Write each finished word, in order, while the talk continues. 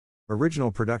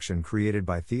Original production created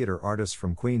by theater artists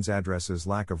from Queens. Addresses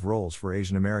lack of roles for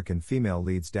Asian American female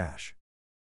leads.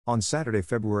 On Saturday,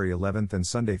 February 11th and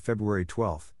Sunday, February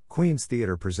 12th, Queens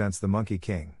Theater presents The Monkey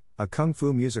King, a kung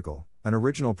fu musical, an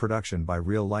original production by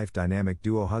real-life dynamic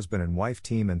duo husband and wife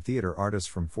team and theater artists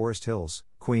from Forest Hills,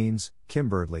 Queens, Kim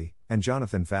Birdley, and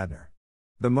Jonathan Fadner.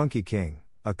 The Monkey King,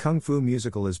 a kung fu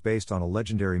musical, is based on a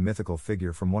legendary mythical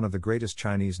figure from one of the greatest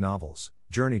Chinese novels,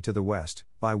 Journey to the West,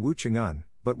 by Wu Chang'un,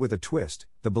 but with a twist.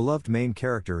 The beloved main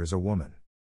character is a woman.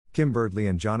 Kim Birdley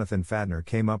and Jonathan Fadner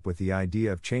came up with the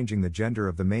idea of changing the gender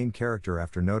of the main character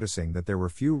after noticing that there were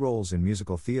few roles in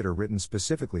musical theater written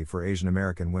specifically for Asian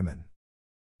American women.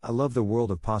 I love the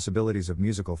world of possibilities of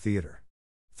musical theater.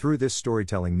 Through this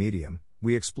storytelling medium,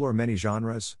 we explore many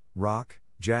genres: rock,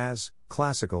 jazz,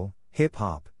 classical,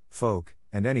 hip-hop, folk,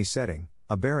 and any setting,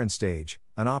 a barren stage,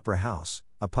 an opera house,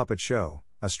 a puppet show,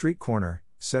 a street corner,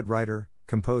 said writer,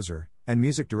 composer, and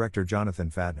music director Jonathan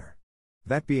Fadner.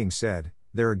 That being said,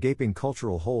 there are gaping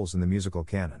cultural holes in the musical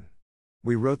canon.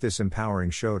 We wrote this empowering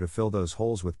show to fill those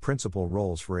holes with principal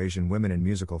roles for Asian women in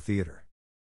musical theater.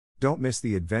 Don't miss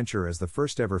the adventure as the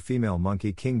first ever female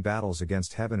Monkey King battles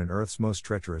against heaven and earth's most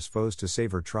treacherous foes to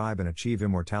save her tribe and achieve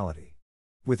immortality.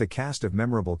 With a cast of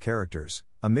memorable characters,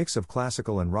 a mix of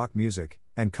classical and rock music,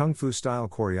 and kung fu style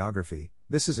choreography,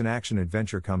 this is an action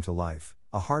adventure come to life,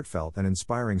 a heartfelt and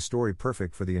inspiring story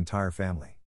perfect for the entire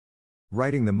family.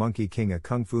 Writing The Monkey King, a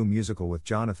kung fu musical with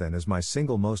Jonathan, is my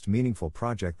single most meaningful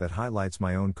project that highlights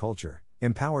my own culture,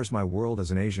 empowers my world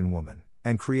as an Asian woman,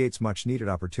 and creates much needed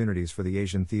opportunities for the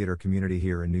Asian theater community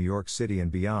here in New York City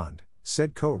and beyond,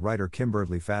 said co-writer Kim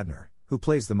Birdley Fadner, who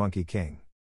plays the Monkey King.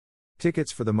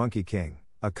 Tickets for The Monkey King,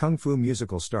 a kung fu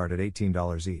musical, start at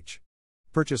 $18 each.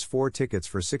 Purchase 4 tickets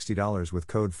for $60 with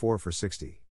code 4 for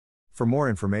 $60. For more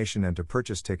information and to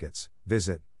purchase tickets,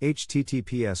 visit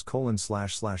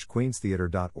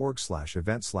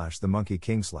https://queenstheater.org/event/The Monkey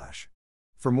King/.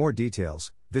 For more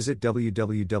details, visit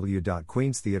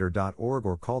www.queenstheater.org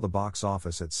or call the box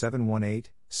office at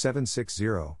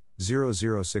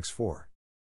 718-760-0064.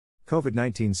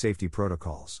 COVID-19 safety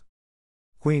protocols.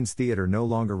 Queens Theater no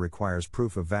longer requires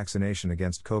proof of vaccination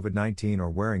against COVID-19 or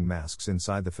wearing masks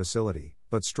inside the facility,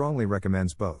 but strongly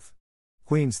recommends both.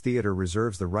 Queens Theater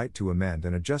reserves the right to amend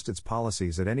and adjust its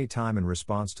policies at any time in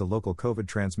response to local COVID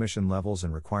transmission levels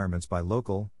and requirements by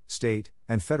local, state,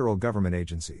 and federal government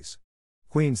agencies.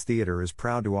 Queens Theater is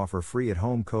proud to offer free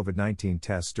at-home COVID-19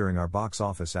 tests during our box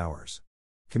office hours.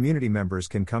 Community members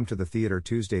can come to the theater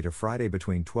Tuesday to Friday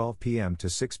between 12 p.m. to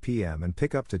 6 p.m. and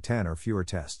pick up to 10 or fewer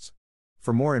tests.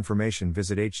 For more information,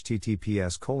 visit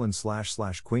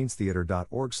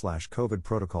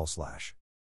https://queenstheater.org/COVID-protocol/.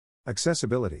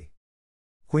 Accessibility.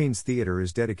 Queens Theater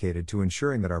is dedicated to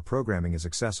ensuring that our programming is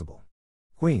accessible.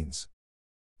 Queens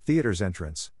Theater's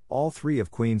entrance, all 3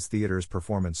 of Queens Theater's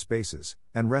performance spaces,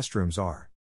 and restrooms are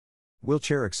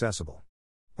wheelchair accessible.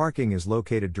 Parking is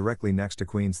located directly next to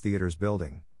Queens Theater's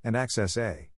building, and Access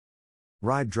A.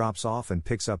 Ride drops off and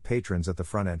picks up patrons at the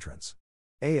front entrance.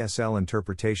 ASL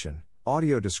interpretation,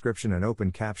 audio description and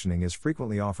open captioning is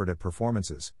frequently offered at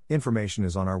performances. Information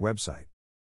is on our website.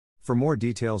 For more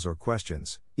details or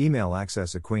questions, email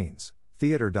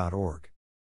access@queenstheater.org.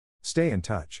 Stay in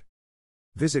touch.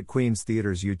 Visit Queens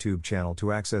Theater's YouTube channel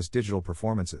to access digital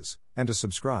performances, and to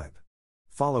subscribe.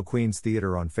 Follow Queens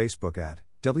Theater on Facebook at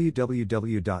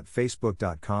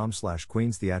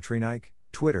www.facebook.com/queenstheatrinique,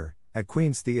 Twitter,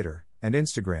 @Queens Theater, and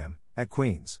Instagram,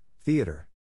 @Queens Theater.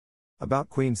 About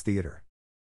Queens Theater.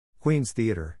 Queens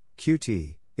Theater,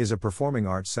 QT, is a performing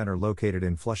arts center located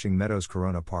in Flushing Meadows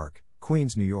Corona Park,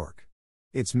 Queens, New York.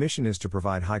 Its mission is to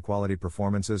provide high-quality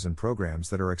performances and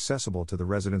programs that are accessible to the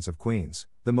residents of Queens,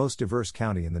 the most diverse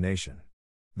county in the nation.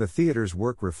 The theater's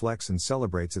work reflects and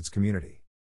celebrates its community.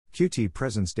 QT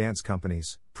presents dance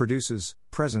companies, produces,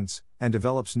 presents, and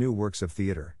develops new works of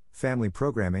theater, family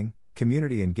programming,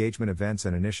 community engagement events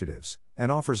and initiatives,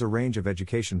 and offers a range of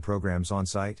education programs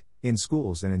on-site, in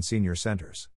schools and in senior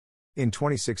centers. In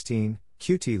 2016,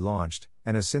 QT launched,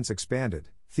 and has since expanded,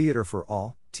 Theater for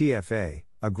All, TFA,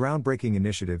 a groundbreaking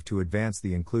initiative to advance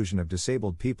the inclusion of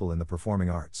disabled people in the performing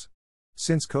arts.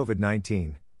 Since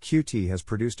COVID-19, QT has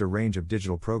produced a range of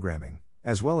digital programming,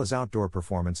 as well as outdoor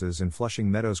performances in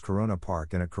Flushing Meadows Corona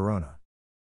Park and at Corona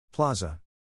Plaza.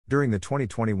 During the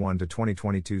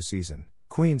 2021-2022 season,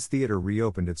 Queens Theater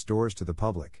reopened its doors to the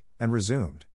public, and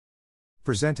resumed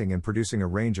presenting and producing a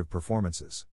range of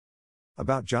performances.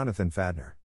 About Jonathan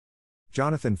Fadner.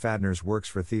 Jonathan Fadner's works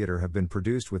for theater have been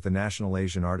produced with the National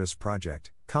Asian Artists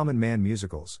Project, Common Man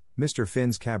Musicals, Mr.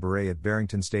 Finn's Cabaret at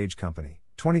Barrington Stage Company,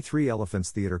 23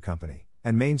 Elephants Theater Company,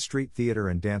 and Main Street Theater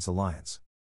and Dance Alliance.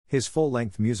 His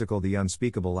full-length musical The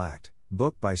Unspeakable Act,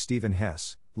 book by Stephen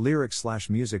Hess,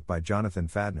 lyrics/music by Jonathan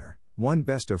Fadner, won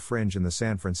Best of Fringe in the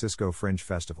San Francisco Fringe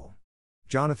Festival.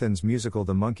 Jonathan's musical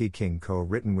The Monkey King,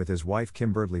 co-written with his wife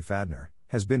Kimberly Fadner,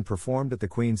 has been performed at the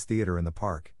Queen's Theatre in the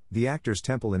Park, the Actors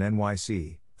Temple in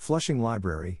NYC, Flushing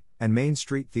Library, and Main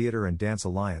Street Theatre and Dance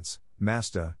Alliance,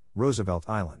 MASTA, Roosevelt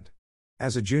Island.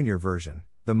 As a junior version,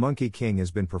 The Monkey King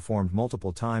has been performed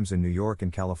multiple times in New York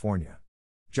and California.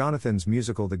 Jonathan's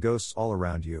musical The Ghosts All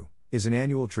Around You is an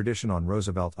annual tradition on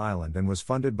Roosevelt Island and was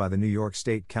funded by the New York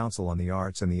State Council on the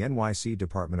Arts and the NYC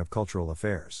Department of Cultural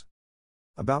Affairs.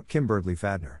 About Kimberly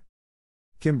Fadner.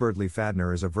 Kimberly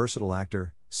Fadner is a versatile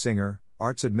actor, singer,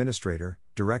 arts administrator,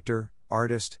 director,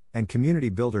 artist, and community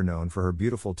builder known for her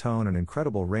beautiful tone and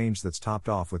incredible range that's topped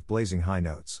off with blazing high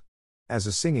notes. As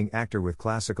a singing actor with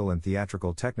classical and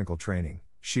theatrical technical training,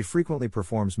 she frequently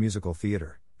performs musical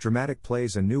theater, dramatic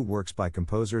plays and new works by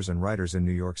composers and writers in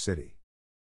New York City.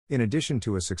 In addition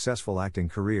to a successful acting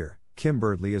career,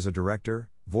 Kimberly is a director,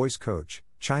 voice coach,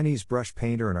 Chinese brush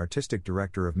painter and artistic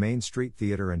director of Main Street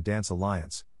Theatre and Dance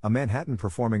Alliance, a Manhattan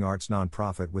performing arts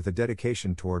nonprofit with a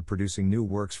dedication toward producing new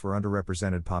works for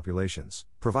underrepresented populations,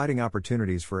 providing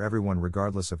opportunities for everyone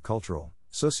regardless of cultural,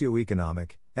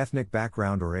 socioeconomic, ethnic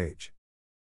background or age.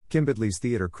 Kimberly's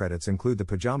theater credits include The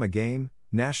Pajama Game,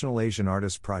 National Asian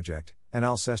Artists Project, and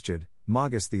Alcested,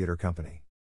 Magus Theater Company.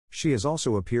 She has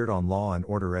also appeared on Law &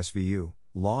 Order SVU,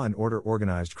 Law & Order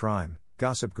Organized Crime,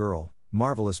 Gossip Girl,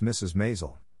 Marvelous Mrs.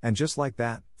 Maisel, and Just Like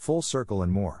That, Full Circle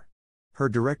and more. Her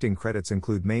directing credits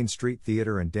include Main Street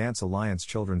Theatre and Dance Alliance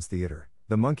Children's Theatre,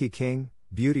 The Monkey King,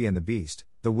 Beauty and the Beast,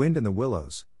 The Wind and the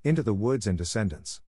Willows, Into the Woods and Descendants.